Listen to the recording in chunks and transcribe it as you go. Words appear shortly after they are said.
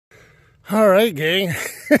All right, gang.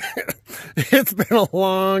 It's been a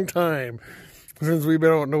long time since we've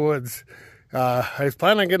been out in the woods. I was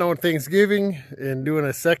planning on getting out Thanksgiving and doing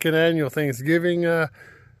a second annual Thanksgiving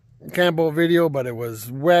camp-out video, but it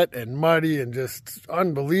was wet and muddy and just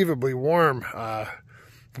unbelievably warm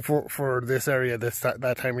for this area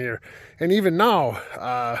that time of year. And even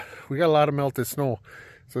now, we got a lot of melted snow,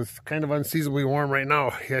 so it's kind of unseasonably warm right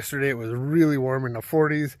now. Yesterday it was really warm in the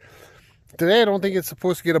 40s. Today I don't think it's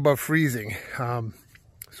supposed to get above freezing,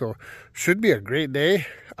 so should be a great day.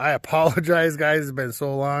 I apologize, guys, it's been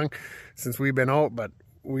so long since we've been out, but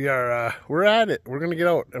we're at it. We're gonna get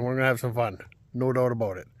out and we're gonna have some fun, no doubt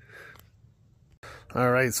about it.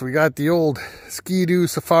 All right, so we got the old Ski-Doo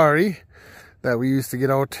Safari that we used to get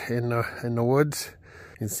out in the woods.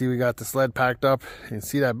 You can see we got the sled packed up. You can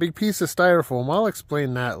see that big piece of styrofoam. I'll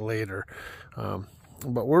explain that later,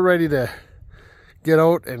 but we're ready to get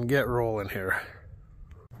out and get rolling here.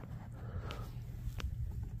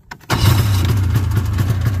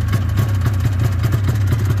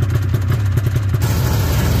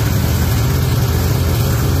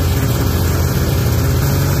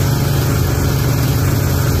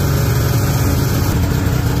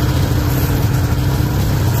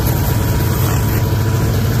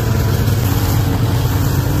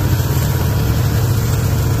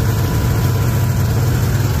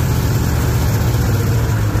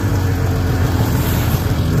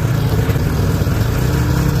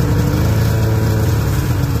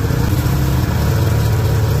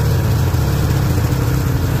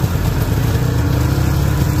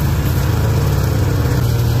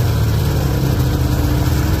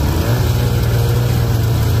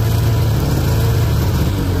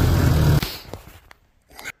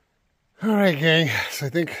 All right, gang, so I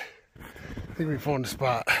think we found a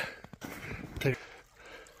spot. So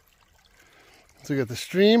we got the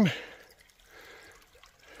stream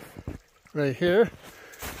right here,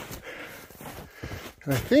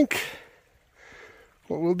 and I think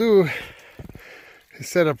what we'll do is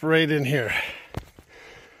set up right in here,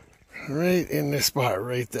 right in this spot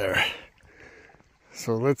right there.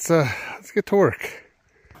 So let's get to work.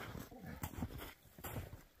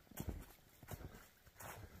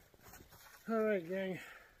 Alright, gang,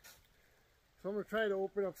 so I'm going to try to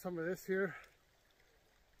open up some of this here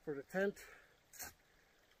for the tent.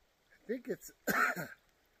 I think it's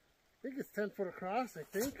 10 foot across, I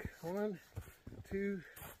think. 1, 2,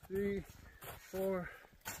 3, 4,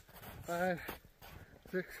 5,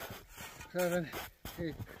 6, 7,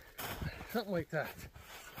 8, something like that.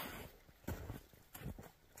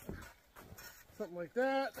 Something like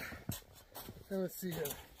that. And let's see here.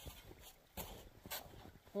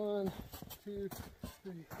 1, 2,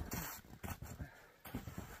 3, 4,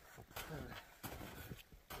 5,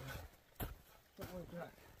 something like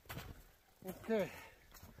that. Okay.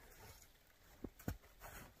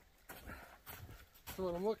 So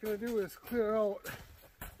what I'm looking to do is clear out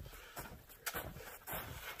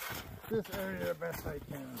this area the best I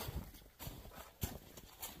can.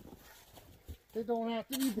 It don't have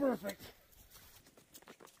to be perfect.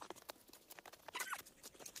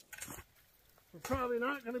 We're probably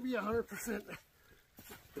not going to be 100%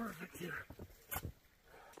 perfect here.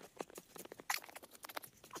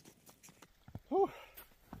 Whew.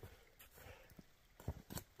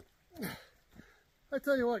 I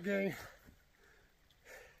tell you what, gang,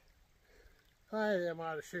 I am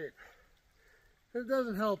out of shape. It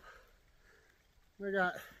doesn't help. I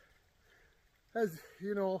got, as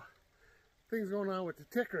you know, things going on with the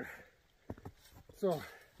ticker. So,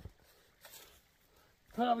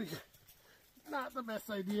 probably not the best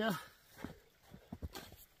idea.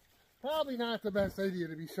 Probably not the best idea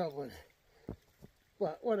to be shoveling.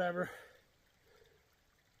 But whatever.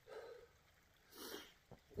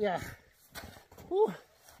 Yeah. Whew.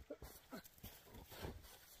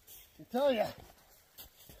 I tell ya,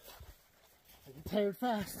 I get tired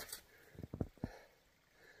fast.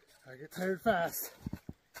 I get tired fast.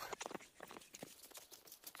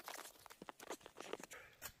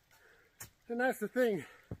 And that's the thing.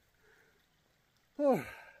 Oh,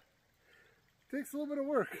 takes a little bit of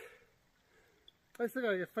work. I still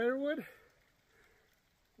gotta get firewood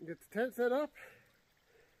and get the tent set up.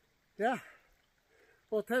 Yeah,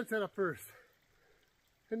 well, tent set up first,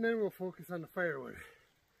 and then we'll focus on the firewood.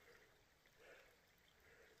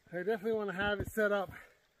 I definitely want to have it set up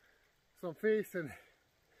so I'm facing,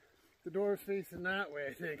 the door's facing that way,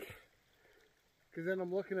 I think, because then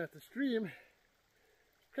I'm looking at the stream.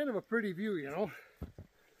 Kind of a pretty view, you know.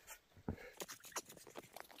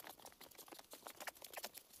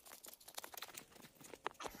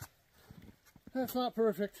 That's not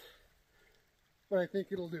perfect, but I think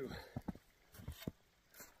it'll do.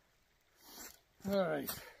 All right.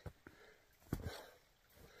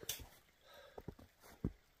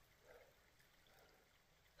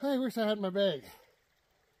 I wish I had my bag.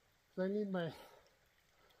 I need my,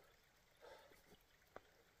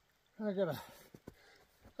 I gotta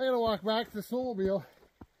walk back to the snowmobile.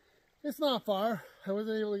 It's not far. I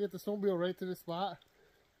wasn't able to get the snowmobile right to the spot.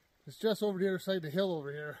 It's just over the other side of the hill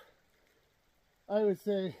over here. I would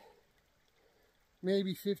say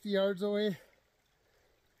maybe 50 yards away.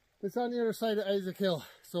 It's on the other side of Isaac Hill.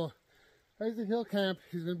 So Isaac Hill Camp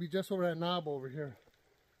is going to be just over that knob over here.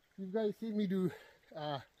 You guys see me do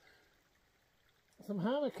some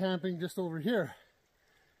hammock camping just over here.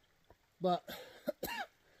 But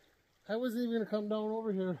I wasn't even going to come down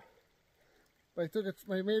over here. But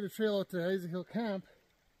I made a trail out to Isaac Hill Camp.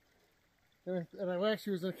 And I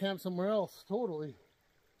actually was going to camp somewhere else, totally.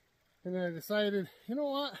 And then I decided, you know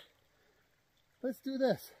what? Let's do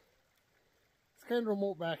this. It's kind of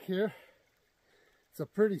remote back here. It's a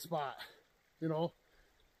pretty spot, you know.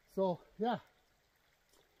 So, yeah.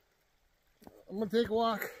 I'm going to take a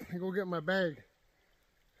walk and go get my bag.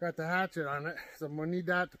 Got the hatchet on it, so I'm going to need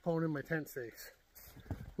that to pone in my tent stakes.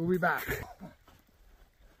 We'll be back.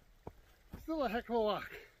 Still a heck of a walk.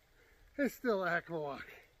 It's still a heck of a walk.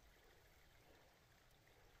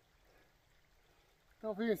 I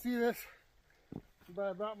don't know if you can see this, but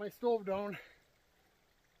I brought my stove down.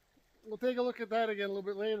 We'll take a look at that again a little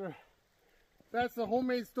bit later. That's the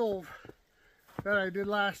homemade stove that I did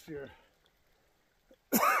last year.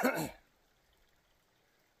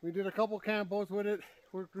 We did a couple campouts with it.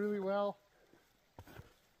 Worked really well.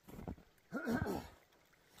 I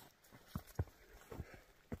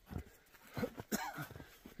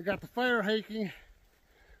got the FireHiking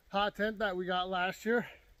hot tent that we got last year.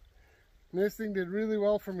 And this thing did really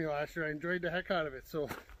well for me last year. I enjoyed the heck out of it. So,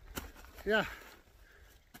 yeah,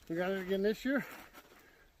 we got it again this year.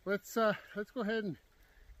 Let's go ahead and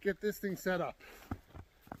get this thing set up.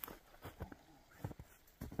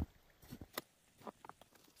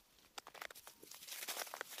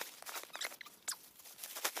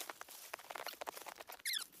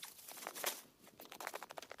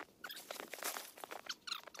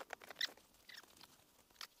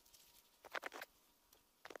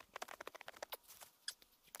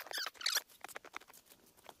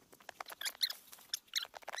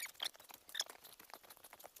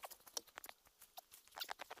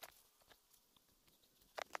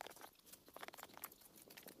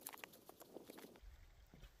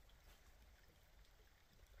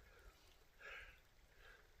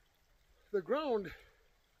 The ground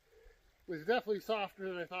was definitely softer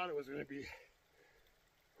than I thought it was going to be.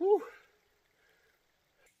 Whew.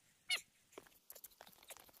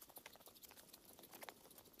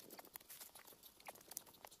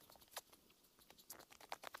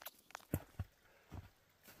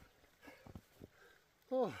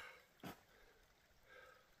 Oh.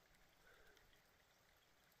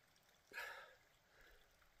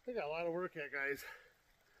 I got a lot of work yet, guys.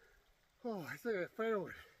 Oh, I still got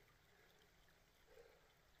firewood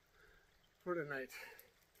for tonight.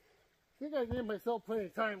 I think I gave myself plenty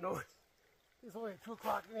of time though. It's only 2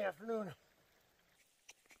 o'clock in the afternoon.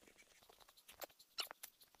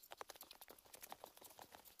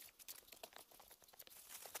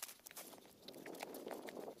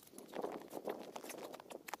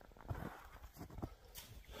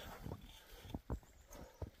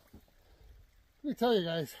 Let me tell you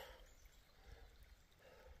guys,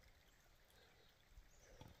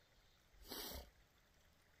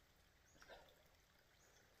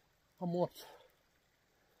 I'm whooped.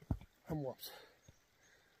 I'm whooped.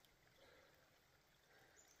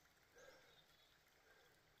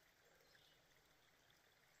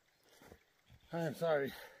 I am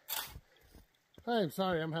sorry. I am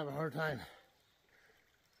sorry I'm having a hard time.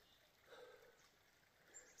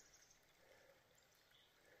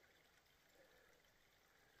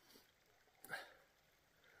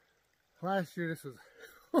 Last year this was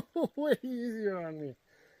way easier on me.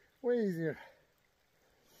 Way easier.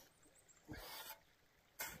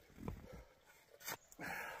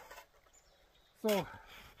 So,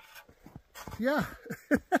 yeah,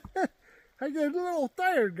 I get a little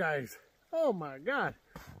tired, guys. Oh my God,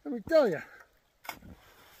 let me tell you.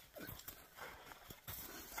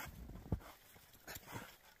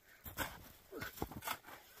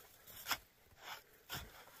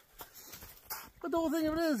 But the whole thing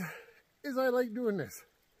of it is I like doing this.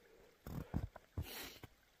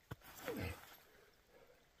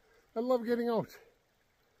 I love getting out.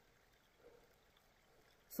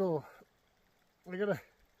 So, I gotta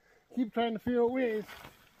keep trying to figure out ways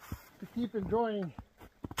to keep enjoying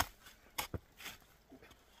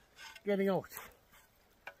getting out.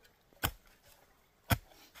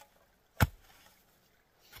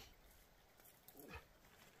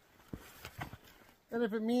 And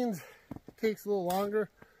if it means it takes a little longer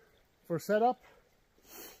for setup,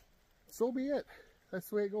 so be it. That's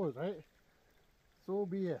the way it goes, right? So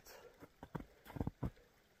be it.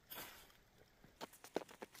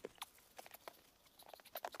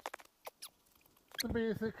 The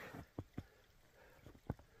basic.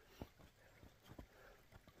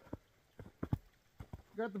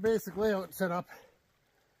 Got the basic layout set up.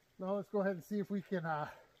 Now let's go ahead and see if we can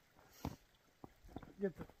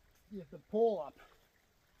get the pole up.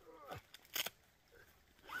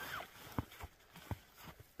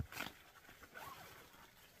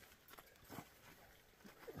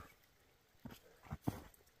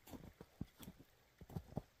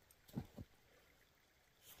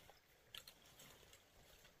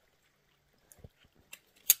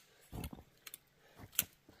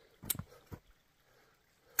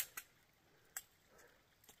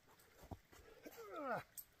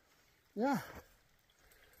 Yeah,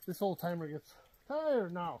 this old timer gets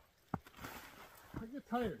tired now. I get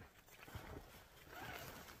tired.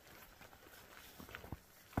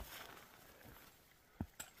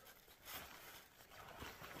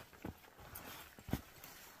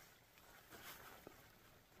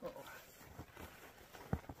 Uh-oh.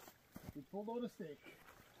 We pulled out a stake.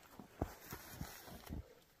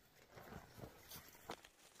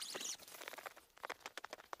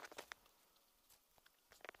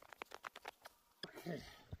 Okay.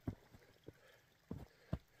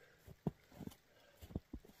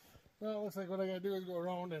 Well, it looks like what I gotta do is go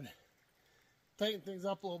around and tighten things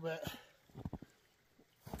up a little bit.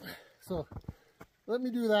 So let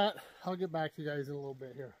me do that. I'll get back to you guys in a little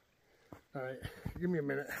bit here. All right, give me a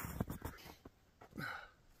minute.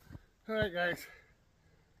 All right, guys,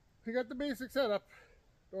 we got the basic setup.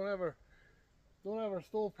 Don't have our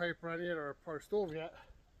stovepipe ready yet, or our stove yet.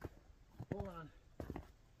 Hold on.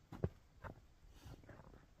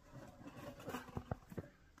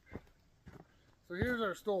 So here's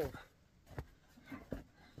our stove.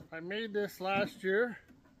 I made this last year.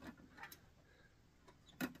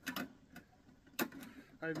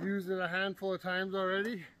 I've used it a handful of times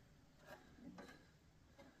already,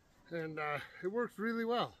 and it works really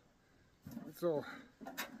well. So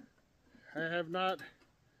I have not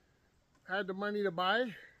had the money to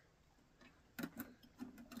buy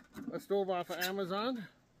a stove off of Amazon.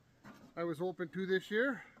 I was hoping to this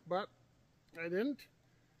year, but I didn't.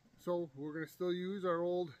 So we're going to still use our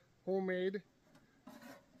old homemade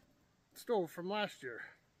stove from last year.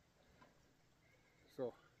 So,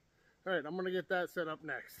 all right, I'm going to get that set up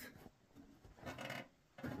next.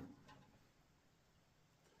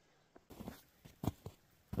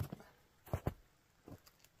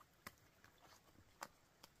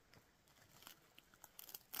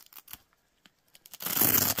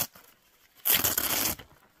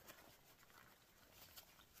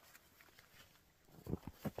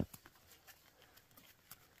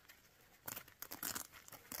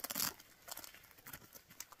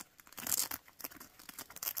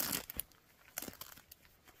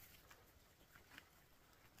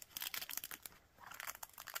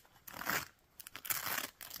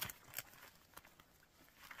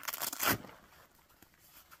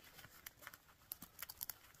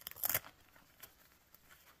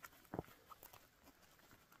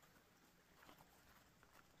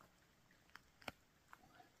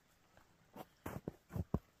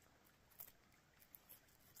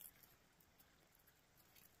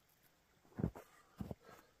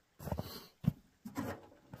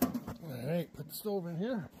 All right, put the stove in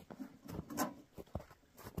here.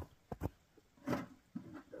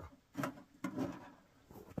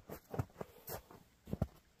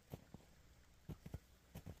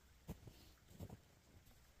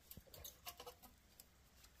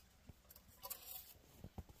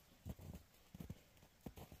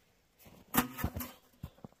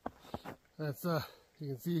 That's you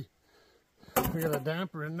can see we got a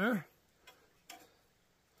damper in there.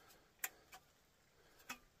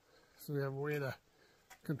 So we have a way to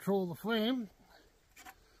control the flame.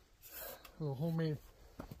 A little homemade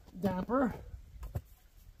damper.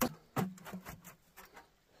 I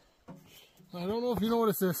don't know if you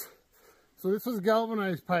noticed this. So this was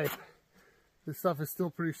galvanized pipe. This stuff is still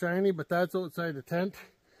pretty shiny, but that's outside the tent.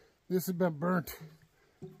 This has been burnt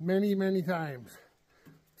many, many times.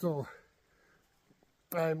 So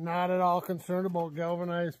I'm not at all concerned about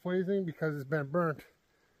galvanized glazing because it's been burnt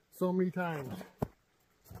so many times.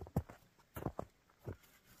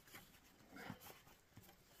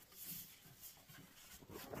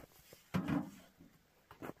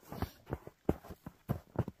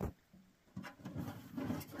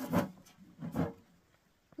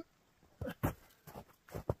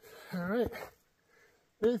 All right,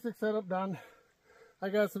 basic setup done. I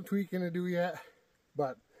got some tweaking to do yet,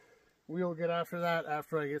 but we'll get after that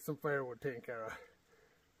after I get some firewood taken care of.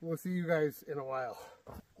 We'll see you guys in a while.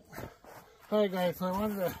 Alright guys, so I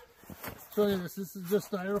wanted to show you this. This is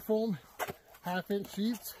just styrofoam 1/2-inch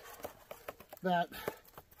sheets that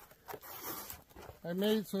I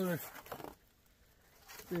made so that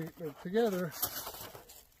they're together.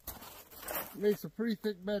 Makes a pretty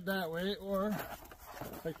thick bed that way, or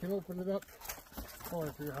I can open it up. Oh, I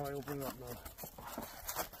figure how I open it up now.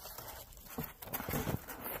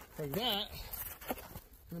 Like that,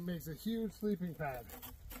 and it makes a huge sleeping pad.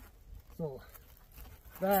 So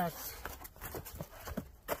that's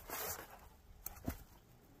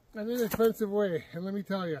an inexpensive way, and let me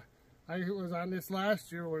tell you, I was on this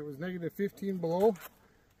last year where it was -15 below,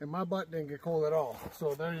 and my butt didn't get cold at all.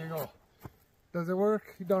 So there you go. Does it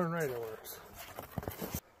work? You're darn right it works.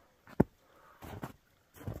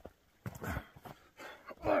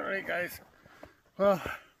 Alright guys, well,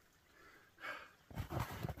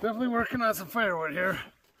 definitely working on some firewood here.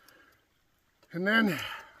 And then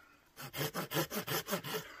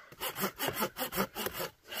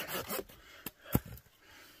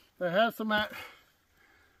I have some at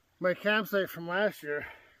my campsite from last year,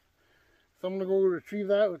 so I'm going to go retrieve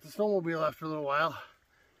that with the snowmobile after a little while.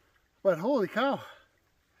 But holy cow,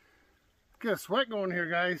 get a sweat going here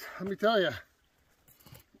guys, let me tell you.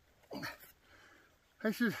 I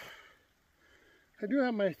do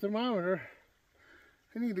have my thermometer.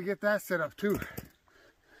 I need to get that set up too.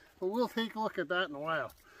 But we'll take a look at that in a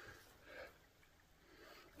while.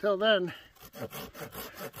 Till then,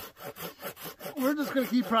 we're just going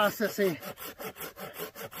to keep processing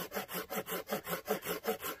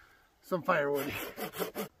some firewood.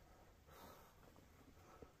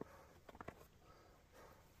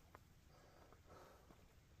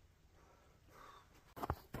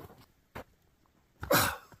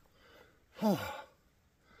 Oh.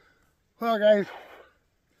 Well guys,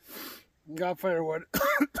 got firewood.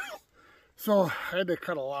 So I had to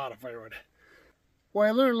cut a lot of firewood. Well,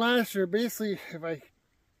 I learned last year, basically if I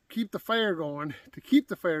keep the fire going, it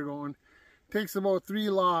takes about 3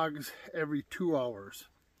 logs every 2 hours.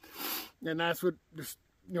 And that's what just,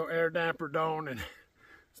 you know, air damper down and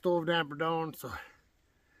stove damper down. So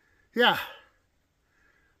yeah,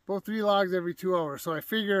 about 3 logs every 2 hours. So I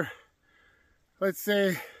figure, let's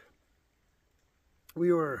say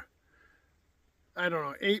we were, I don't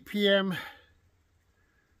know, 8 p.m.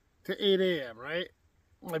 to 8 a.m., right?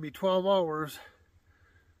 That'd be 12 hours.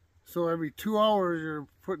 So every 2 hours you're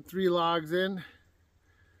putting 3 logs in.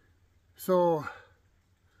 So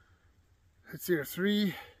let's see here,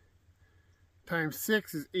 3 times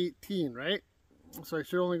 6 is 18, right? So I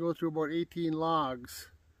should only go through about 18 logs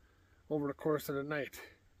over the course of the night.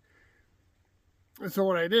 And so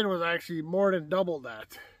what I did was actually more than double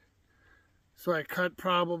that. So I cut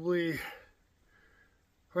probably,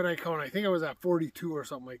 what did I count? I think I was at 42 or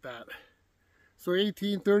something like that. So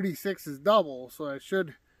 1836 is double, so it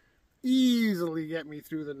should easily get me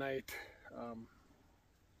through the night,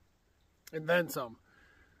 and then some.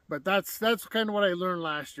 But that's kind of what I learned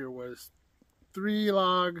last year, was 3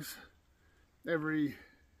 logs every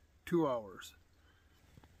 2 hours.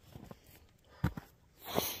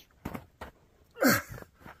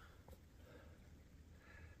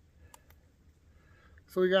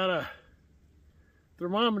 So we got a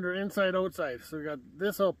thermometer inside outside. So we got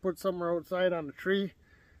this, I'll put somewhere outside on the tree,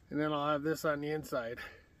 and then I'll have this on the inside.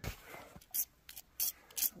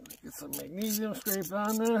 Get some magnesium scraped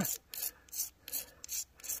on there.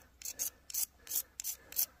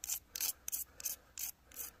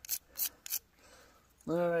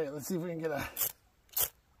 Alright, let's see if we can get a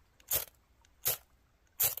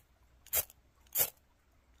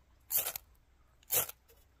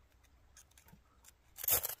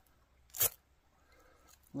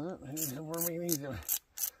well, here's some more magnesium.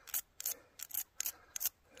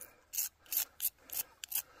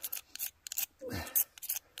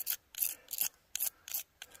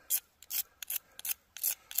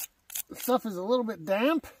 The stuff is a little bit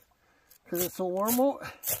damp because it's so warm out.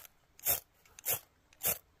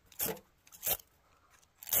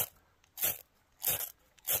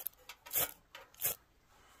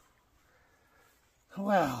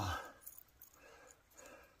 Well,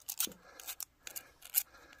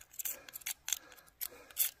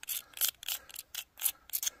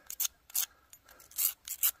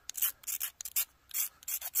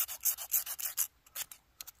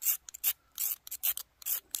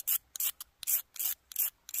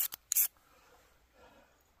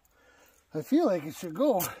 I feel like it should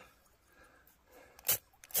go.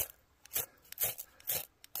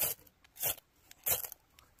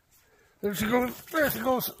 There she goes. There she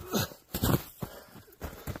goes.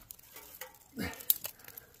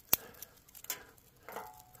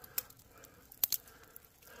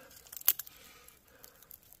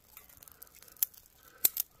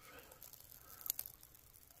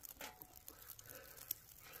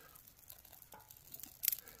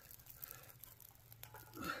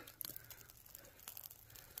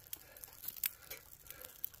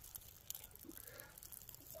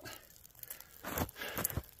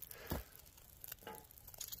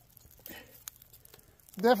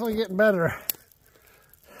 definitely getting better.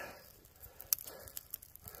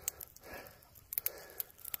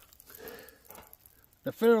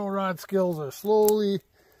 The ferrule rod skills are slowly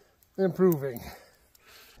improving.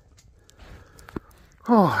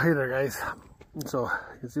 Oh, hey there, guys. So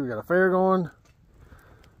you can see we got a fire going.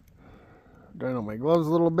 Drying out my gloves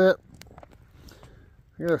a little bit.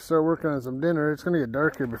 I gotta start working on some dinner. It's gonna get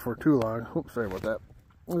dark here before too long. Oops, sorry about that.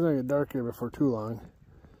 It's gonna get dark here before too long.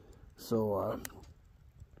 So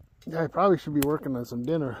yeah, I probably should be working on some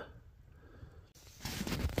dinner.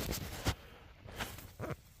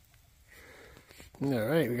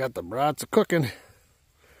 Alright, we got the brats cooking.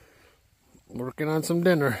 Working on some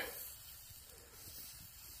dinner.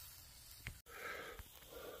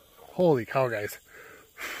 Holy cow, guys.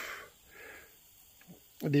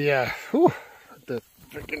 The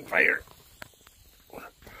freaking fire.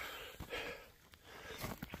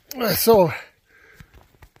 So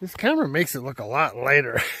this camera makes it look a lot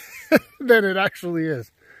lighter than it actually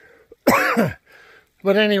is.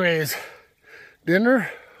 But anyways,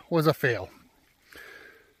 dinner was a fail.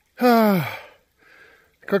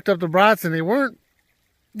 Cooked up the brats and they weren't,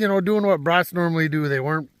 you know, doing what brats normally do. They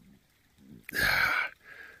weren't,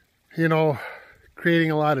 you know,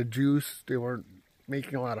 creating a lot of juice. They weren't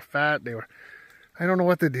making a lot of fat. They were, I don't know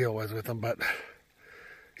what the deal was with them, but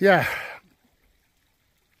yeah.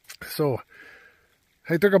 So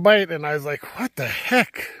I took a bite and I was like, what the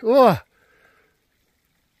heck? Ugh.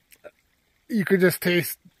 You could just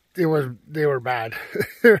taste they were bad.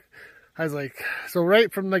 I was like, so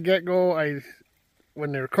right from the get-go,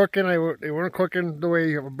 when they were cooking, they weren't cooking the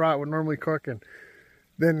way a brat would normally cook, and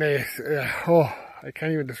then they, I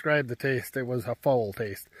can't even describe the taste. It was a foul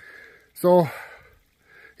taste. So,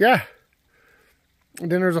 yeah,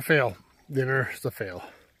 dinner's a fail. Dinner's a fail.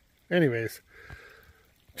 Anyways,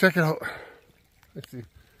 check it out. Let's see.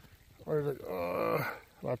 Where's it?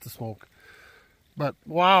 Lots of smoke. But,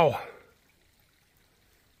 wow.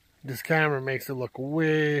 This camera makes it look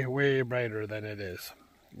way, way brighter than it is.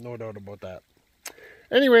 No doubt about that.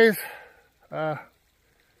 Anyways, yeah.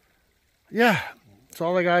 So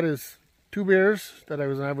all I got is 2 beers that I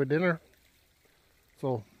was going to have with dinner.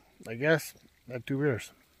 So, I guess I had 2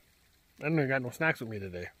 beers. I don't even got no snacks with me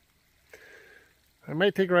today. I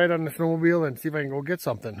might take a ride on the snowmobile and see if I can go get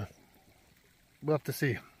something. We'll have to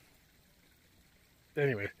see.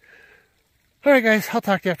 Anyway. Alright guys, I'll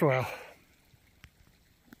talk to you after a while.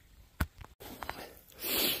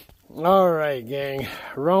 Alright gang,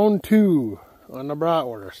 round 2 on the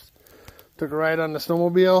bratwurst. Took a ride on the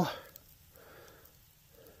snowmobile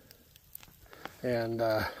and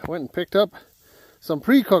went and picked up some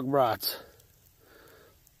pre-cooked brats.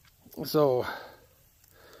 So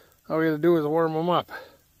all we gotta do is warm them up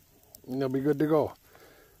and they'll be good to go.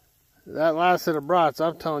 That last set of brats,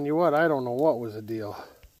 I'm telling you what, I don't know what was the deal.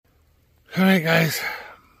 Alright guys,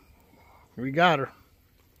 we got her.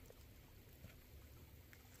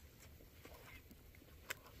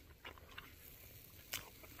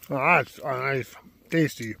 Oh, that's a nice,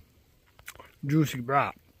 tasty, juicy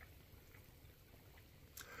brat.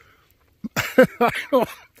 I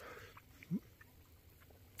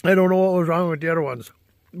don't know what was wrong with the other ones,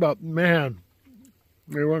 but man,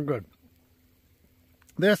 they weren't good.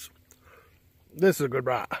 This is a good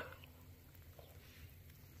brat.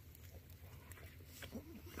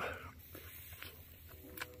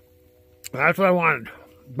 That's what I wanted.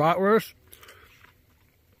 Bratwurst.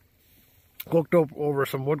 Cooked up over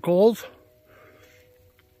some wood coals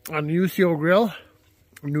on the UCO grill,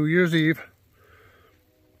 New Year's Eve.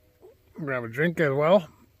 I'm gonna have a drink as well.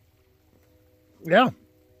 Yeah.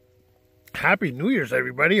 Happy New Year's,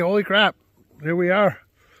 everybody. Holy crap. Here we are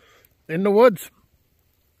in the woods.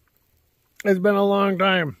 It's been a long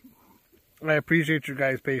time. I appreciate your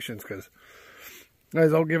guys' patience because I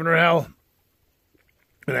was out giving her hell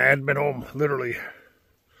and I hadn't been home, literally.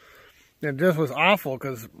 It just was awful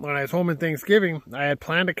because when I was home in Thanksgiving, I had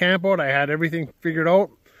planned to camp out. I had everything figured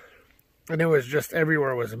out. And it was just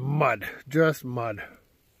everywhere was mud. Just mud.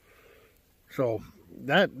 So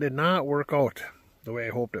that did not work out the way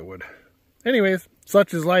I hoped it would. Anyways,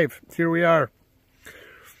 such is life. Here we are.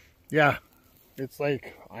 Yeah. It's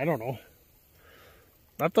like, I don't know.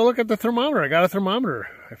 I have to look at the thermometer. I got a thermometer.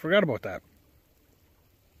 I forgot about that.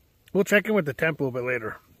 We'll check in with the temp a little bit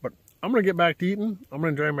later. But I'm going to get back to eating. I'm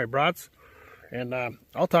going to enjoy my brats. And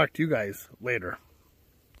I'll talk to you guys later.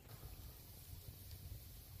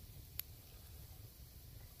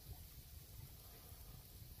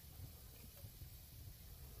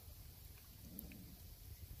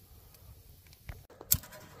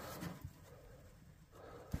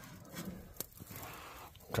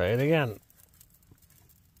 Try it again.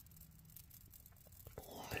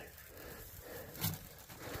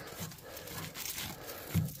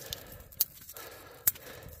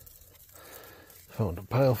 Found a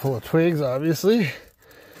pile full of twigs, obviously.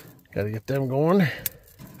 Got to get them going.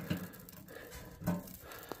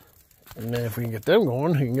 And then if we can get them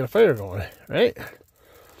going, we can get a fire going, right?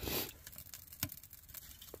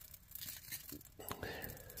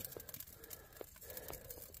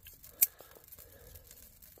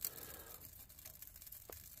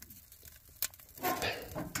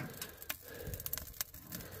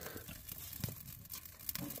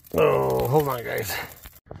 Oh, hold on, guys.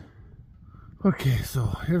 Okay, so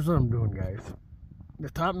here's what I'm doing, guys.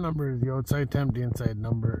 The top number is the outside temp, the inside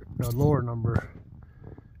number, the lower number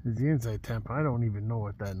is the inside temp. I don't even know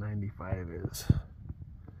what that 95 is.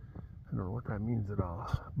 I don't know what that means at all.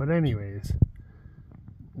 But anyways,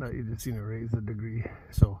 now you just need to raise the degree.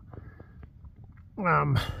 So,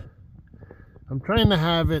 I'm trying to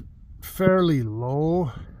have it fairly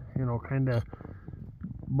low, you know, kind of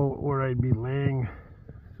about where I'd be laying.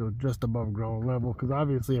 So just above ground level, because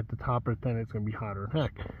obviously at the top or 10 it's going to be hotter than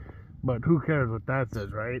heck. But who cares what that says,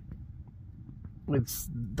 right? It's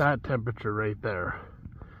that temperature right there.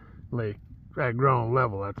 Like at ground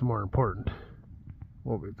level, that's more important.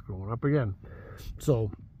 Oh, it's going up again. So,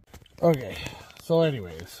 okay. So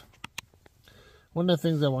anyways, one of the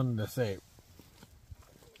things I wanted to say.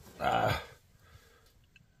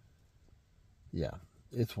 Yeah,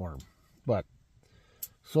 it's warm. But,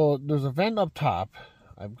 so there's a vent up top.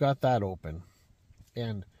 I've got that open,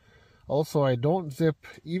 and also I don't zip,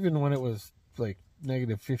 even when it was like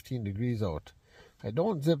negative 15 degrees out, I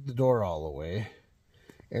don't zip the door all the way.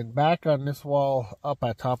 And back on this wall up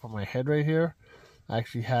at top of my head right here, I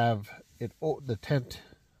actually have it, the tent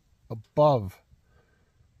above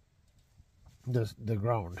the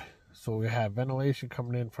ground. So we have ventilation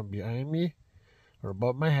coming in from behind me or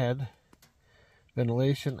above my head,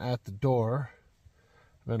 ventilation at the door,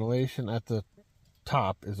 ventilation at the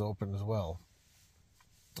top is open as well.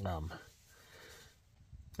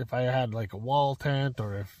 If I had like a wall tent,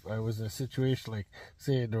 or if I was in a situation like,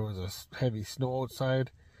 say there was a heavy snow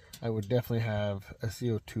outside, I would definitely have a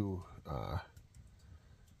CO2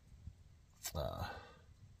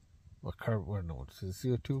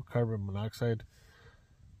 CO2 carbon monoxide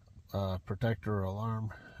protector or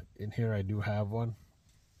alarm. In here I do have one,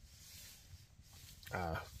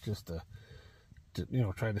 just to you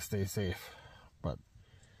know, try to stay safe. But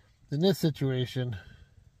in this situation,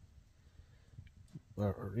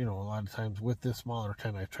 or you know, a lot of times with this smaller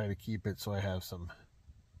tent, I try to keep it so I have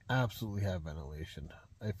absolutely have ventilation.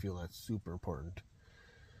 I feel that's super important.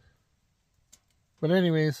 But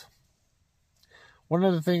anyways, one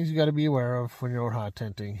of the things you got to be aware of when you're out hot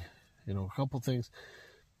tenting, you know, a couple things.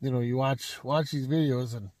 You know, you watch these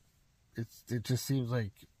videos, and it just seems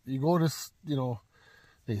like you go to, you know,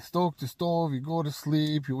 they stoke the stove, you go to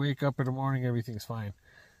sleep, you wake up in the morning, everything's fine.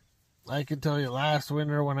 I can tell you, last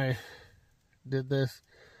winter when I did this,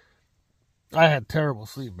 I had terrible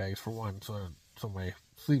sleep bags for one, so my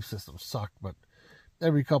sleep system sucked. But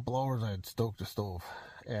every couple hours I'd stoke the stove,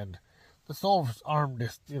 and the stove's arm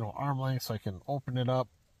length, so I can open it up.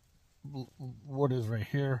 Wood is right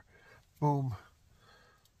here, boom,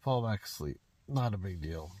 fall back asleep. Not a big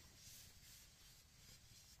deal.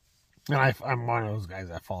 And I'm one of those guys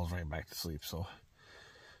that falls right back to sleep. So,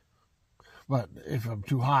 but if I'm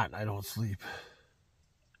too hot, I don't sleep.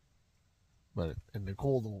 But and the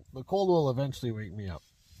cold will eventually wake me up,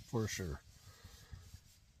 for sure.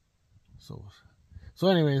 So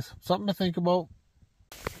anyways, something to think about.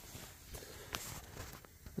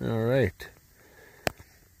 All right.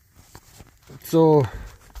 So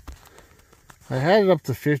I had it up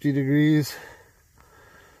to 50 degrees.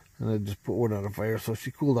 And I just put wood on the fire, so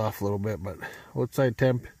she cooled off a little bit. But outside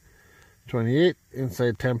temp 28,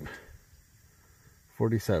 inside temp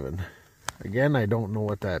 47. Again, I don't know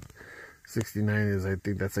what that 69 is. I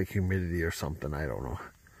think that's like humidity or something. I don't know.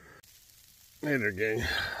 Later, gang.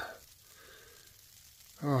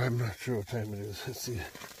 Oh, I'm not sure what time it is. Let's see.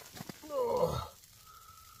 Oh,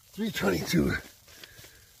 3:22.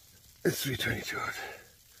 It's 3:22 out.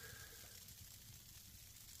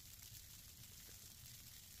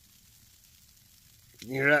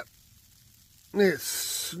 You hear that? It's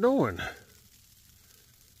snowing.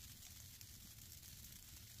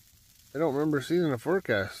 I don't remember seeing in the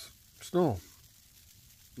forecast snow,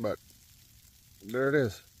 but there it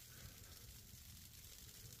is.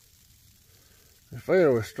 The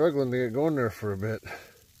fire was struggling to get going there for a bit.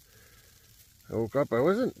 I woke up. I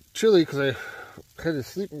wasn't chilly because I had a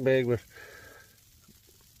sleeping bag with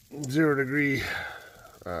 0 degree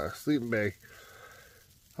sleeping bag.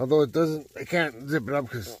 Although it doesn't, I can't zip it up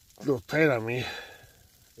because it's a little tight on me.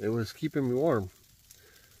 It was keeping me warm.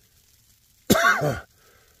 But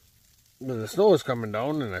the snow was coming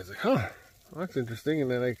down, and I was like, huh, Well, that's interesting.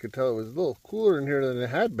 And then I could tell it was a little cooler in here than it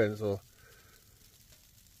had been, so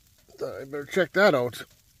I thought I better check that out.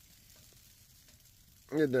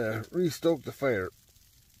 I had to re-stoke the fire.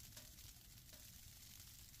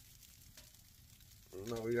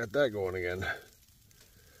 Now we got that going again.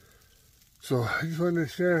 So I just wanted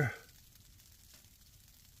to share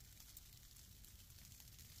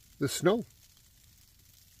the snow.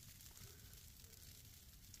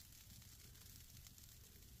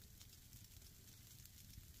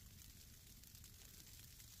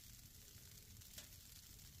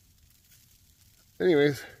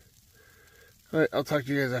 Anyways, alright, I'll talk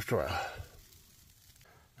to you guys after a while.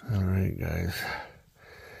 Alright guys,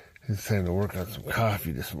 it's time to work on some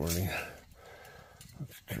coffee this morning.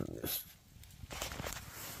 Let's turn this.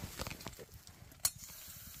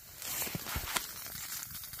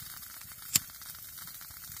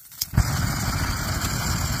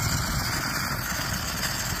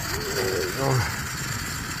 There we go.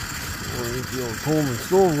 I'm gonna get the old Coleman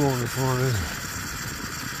stove going this morning.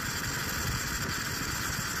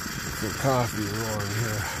 Some coffee rolling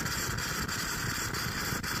here.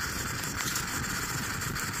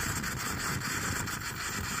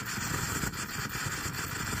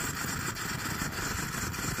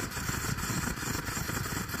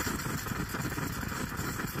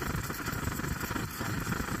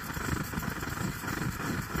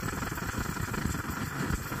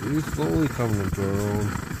 He's slowly coming into our own.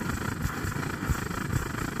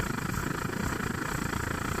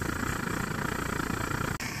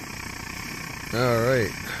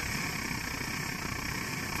 Alright.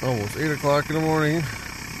 Almost 8 o'clock in the morning.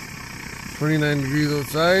 29 degrees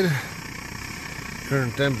outside.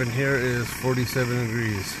 Current temp in here is 47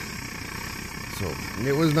 degrees. So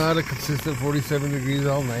it was not a consistent 47 degrees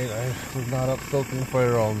all night. I was not up stoking the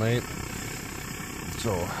fire all night.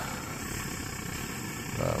 So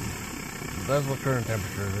that's what current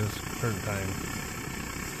temperature is, current time.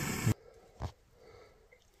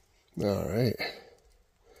 Alright.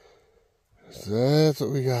 So that's what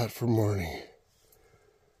we got for morning.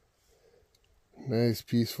 Nice,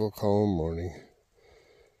 peaceful, calm morning.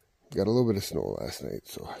 Got a little bit of snow last night,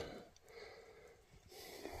 so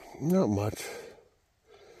not much.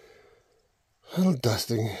 A little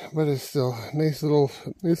dusting, but it's still nice little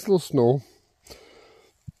snow.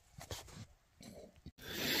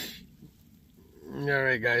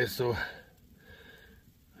 Alright guys, so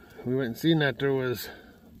we went and seen that there was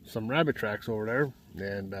some rabbit tracks over there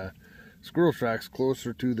and squirrel tracks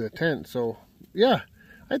closer to the tent. So yeah,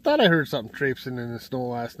 I thought I heard something traipsing in the snow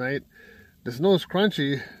last night. The snow's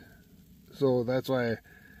crunchy, so that's why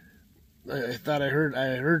I thought I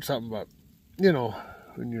heard something. But you know,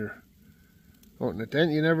 when you're out in the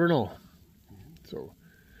tent, you never know. So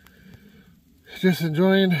just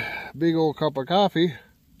enjoying a big old cup of coffee.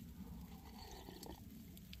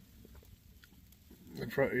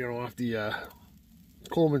 You know, off the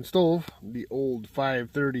Coleman stove, the old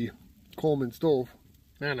 530 Coleman stove.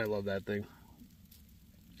 Man, I love that thing.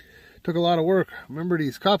 Took a lot of work. Remember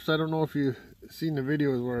these cups? I don't know if you've seen the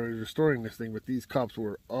videos where I was restoring this thing, but these cups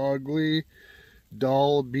were ugly,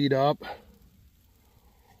 dull, beat up.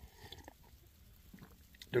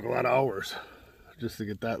 Took a lot of hours just to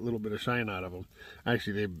get that little bit of shine out of them.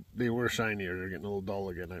 Actually, they were shinier. They're getting a little dull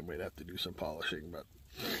again. I might have to do some polishing, but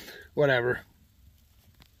whatever.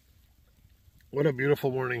 What a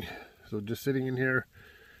beautiful morning. So just sitting in here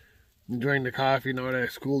enjoying the coffee now that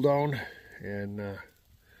it's cooled down, and then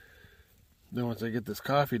once I get this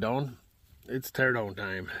coffee down, it's tear down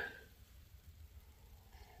time.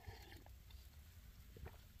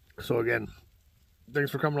 So again,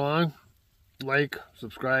 thanks for coming along. Like,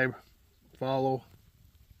 subscribe, follow.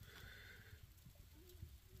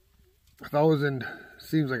 1,000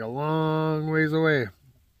 seems like a long ways away,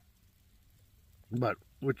 but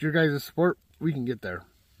with your guys' support, we can get there.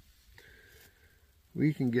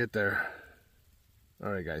 We can get there.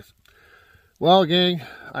 Alright guys. Well gang,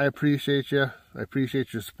 I appreciate you. I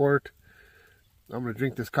appreciate your support. I'm going to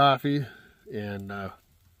drink this coffee and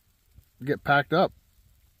get packed up.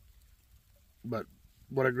 But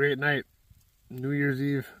what a great night. New Year's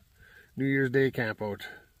Eve, New Year's Day camp out.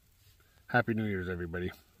 Happy New Year's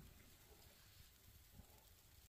everybody.